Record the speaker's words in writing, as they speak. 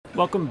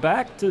Welcome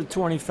back to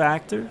 20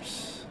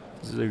 Factors.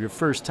 This is your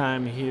first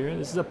time here.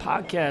 This is a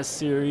podcast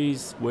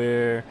series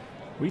where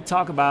we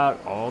talk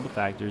about all the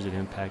factors that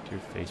impact your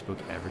Facebook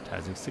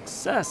advertising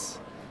success.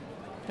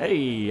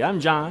 Hey, I'm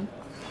John.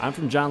 I'm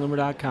from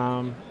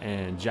johnloomer.com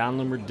and John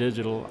Loomer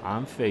Digital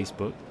on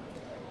Facebook.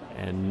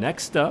 And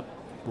next up,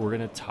 we're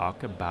going to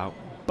talk about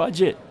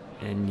budget.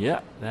 And yeah,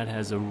 that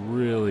has a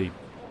really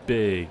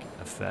big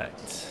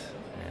effect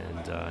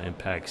and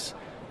impacts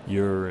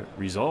your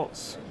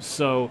results.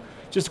 So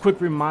just a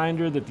quick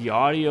reminder that the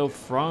audio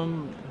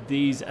from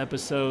these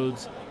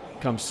episodes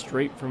comes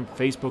straight from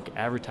Facebook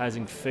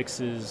Advertising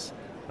Fixes,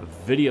 a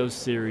video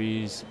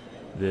series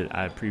that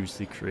I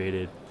previously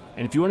created.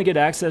 And if you want to get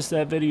access to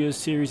that video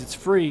series, it's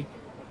free.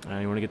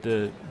 You want to get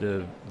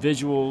the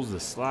visuals, the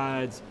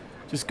slides,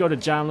 just go to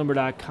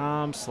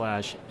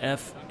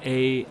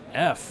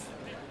johnloomer.com/FAF.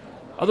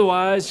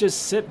 Otherwise,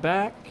 just sit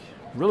back,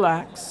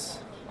 relax,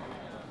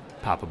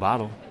 pop a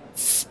bottle.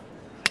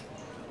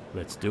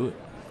 Let's do it.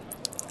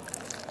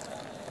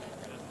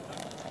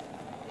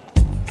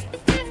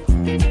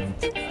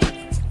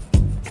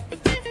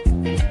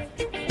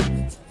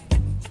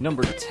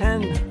 Number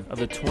 10 of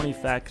the 20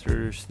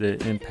 factors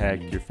that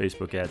impact your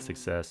Facebook ad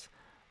success,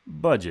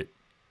 budget.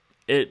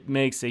 It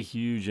makes a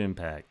huge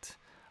impact.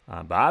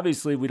 But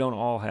obviously, we don't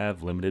all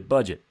have limited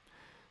budget.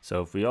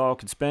 So if we all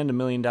could spend $1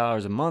 million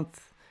a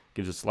month,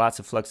 gives us lots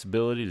of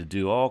flexibility to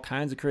do all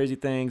kinds of crazy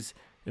things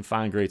and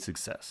find great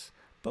success.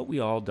 But we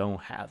all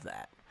don't have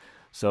that.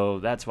 So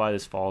that's why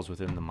this falls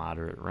within the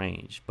moderate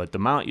range. But the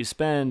amount you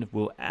spend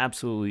will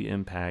absolutely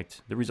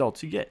impact the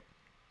results you get.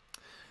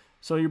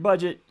 So your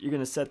budget, you're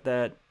going to set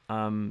that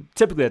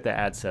typically at the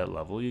ad set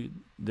level.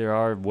 There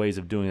are ways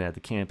of doing that at the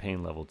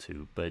campaign level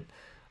too, but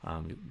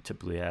you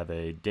typically have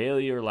a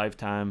daily or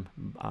lifetime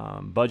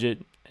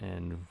budget,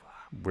 and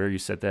where you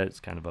set that is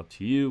kind of up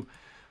to you.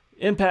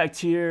 Impact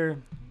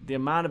here, the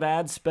amount of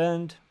ad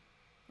spend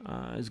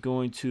is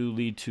going to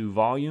lead to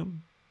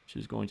volume, which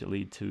is going to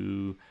lead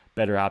to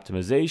better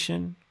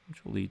optimization,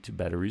 which will lead to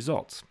better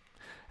results.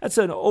 That's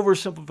an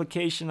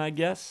oversimplification, I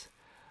guess,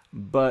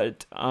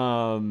 but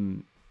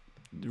the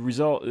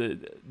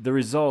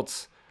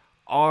results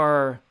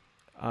are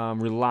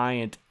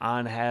reliant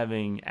on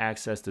having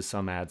access to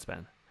some ad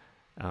spend.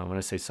 When I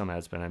say some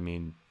ad spend, I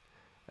mean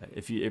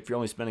if you're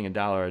only spending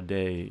 $1 a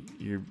day,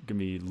 you're going to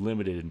be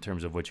limited in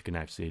terms of what you can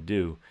actually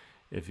do.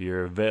 If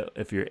you're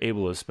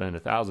able to spend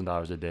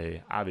 $1,000 a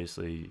day,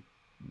 obviously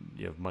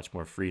you have much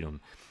more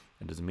freedom.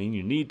 It doesn't mean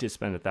you need to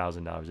spend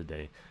 $1,000 a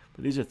day,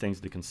 but these are things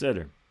to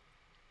consider.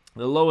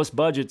 The lowest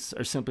budgets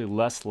are simply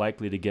less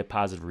likely to get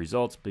positive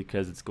results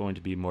because it's going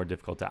to be more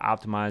difficult to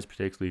optimize,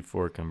 particularly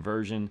for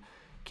conversion,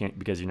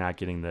 because you're not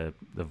getting the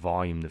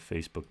volume that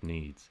Facebook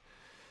needs.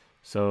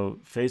 So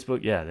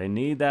Facebook, they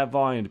need that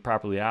volume to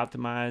properly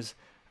optimize.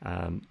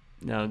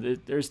 Now,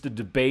 there's the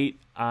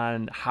debate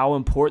on how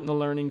important the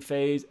learning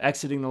phase,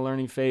 exiting the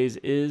learning phase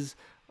is.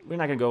 We're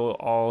not going to go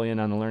all in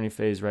on the learning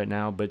phase right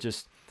now, but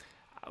just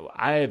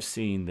I have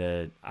seen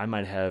that I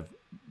might have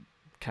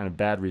kind of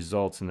bad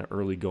results in the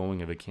early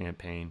going of a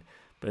campaign,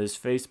 but as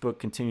Facebook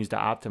continues to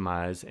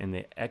optimize and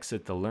they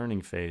exit the learning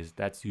phase,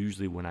 that's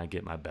usually when I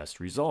get my best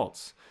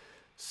results.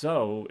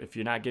 So if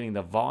you're not getting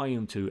the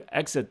volume to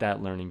exit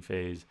that learning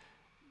phase,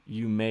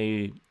 you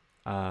may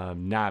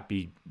not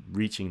be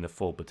reaching the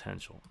full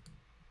potential.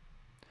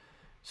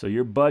 So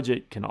your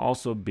budget can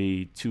also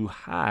be too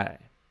high.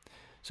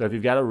 So if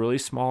you've got a really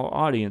small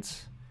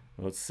audience,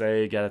 let's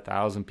say you got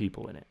 1,000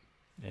 people in it,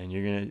 and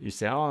you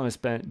say, I'm going to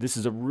spend, this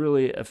is a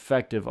really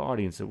effective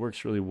audience. It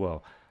works really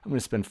well. I'm going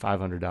to spend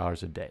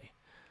 $500 a day.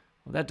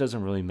 Well, that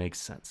doesn't really make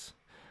sense.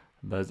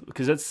 But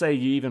because let's say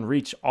you even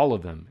reach all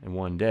of them in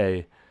one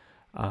day,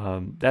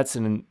 that's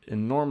an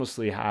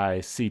enormously high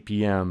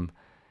CPM,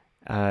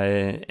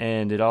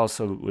 and it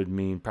also would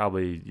mean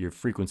probably your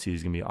frequency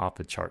is going to be off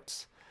the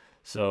charts.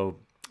 So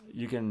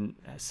you can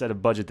set a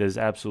budget that is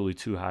absolutely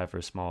too high for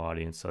a small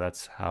audience. So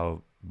that's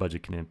how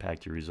budget can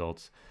impact your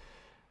results.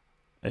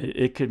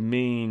 It could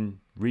mean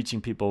reaching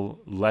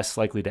people less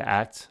likely to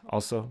act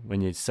also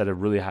when you set a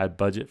really high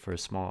budget for a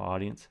small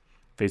audience.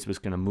 Facebook's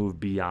going to move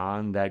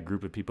beyond that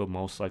group of people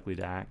most likely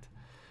to act.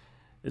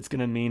 It's going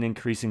to mean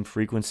increasing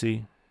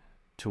frequency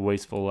to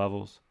wasteful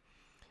levels.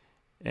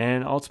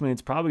 And ultimately,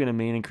 it's probably going to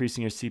mean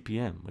increasing your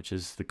CPM, which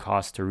is the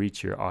cost to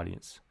reach your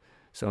audience.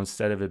 So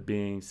instead of it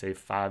being, say,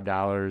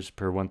 $5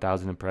 per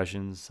 1,000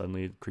 impressions,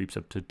 suddenly it creeps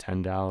up to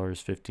 $10,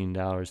 $15, $20,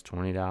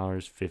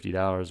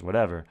 $50,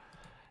 whatever.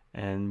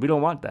 And we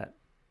don't want that.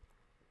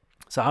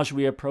 So how should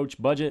we approach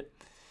budget?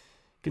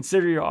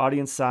 Consider your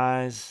audience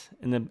size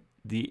and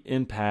the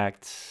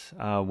impact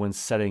when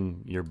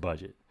setting your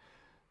budget.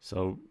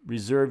 So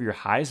reserve your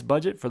highest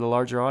budget for the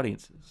larger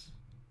audiences.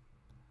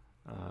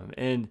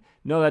 And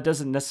no, that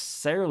doesn't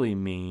necessarily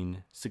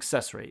mean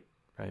success rate,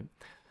 right?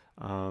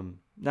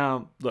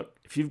 Now, look,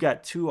 if you've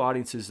got two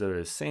audiences that are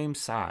the same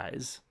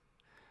size,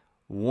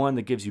 one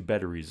that gives you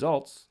better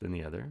results than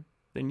the other,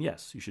 then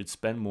yes, you should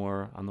spend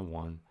more on the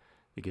one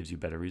that gives you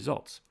better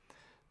results.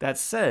 That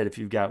said, if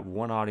you've got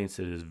one audience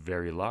that is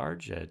very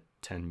large at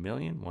 10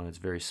 million, one that's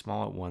very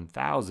small at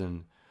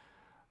 1,000,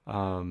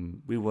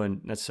 we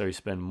wouldn't necessarily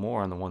spend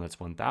more on the one that's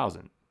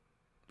 1,000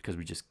 because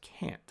we just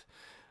can't.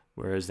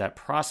 Whereas that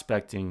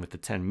prospecting with the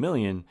 10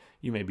 million,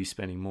 you may be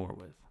spending more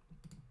with.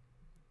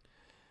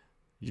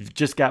 You've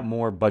just got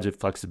more budget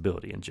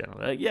flexibility in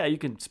general. Yeah, you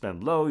can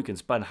spend low, you can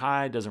spend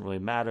high, doesn't really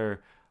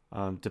matter.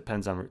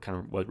 Depends on kind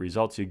of what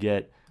results you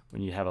get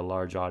when you have a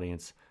large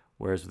audience,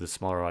 whereas with a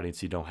smaller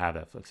audience, you don't have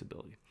that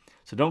flexibility.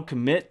 So don't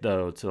commit,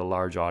 though, to a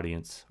large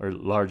audience or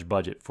large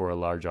budget for a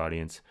large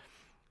audience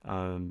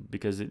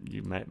because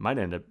you might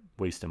end up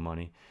wasting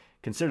money.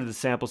 Consider the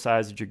sample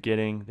size that you're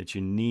getting, that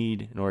you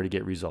need in order to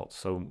get results.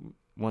 So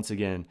once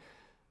again,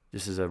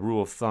 this is a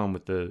rule of thumb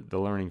with the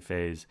learning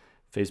phase.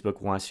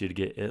 Facebook wants you to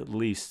get at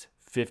least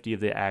 50 of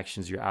the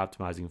actions you're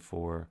optimizing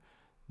for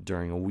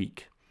during a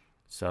week.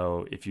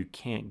 So if you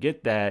can't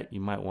get that,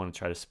 you might want to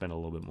try to spend a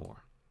little bit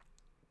more.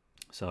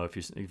 So if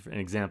an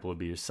example would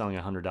be you're selling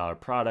a $100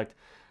 product,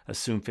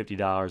 assume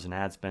 $50 in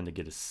ad spend to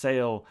get a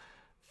sale.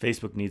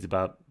 Facebook needs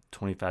about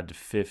 25 to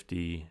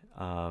 50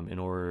 in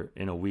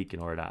a week in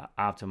order to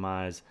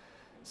optimize.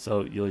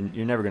 So you're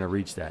never going to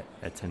reach that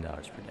at $10 per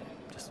day.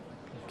 Just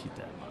keep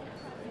that in mind.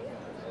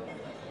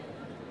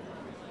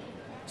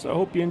 So I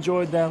hope you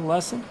enjoyed that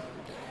lesson.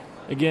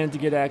 Again, to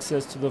get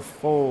access to the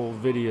full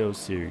video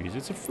series,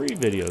 it's a free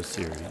video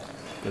series.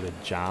 Go to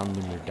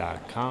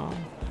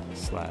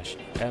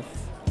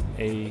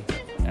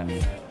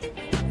johnloomer.com/FAF.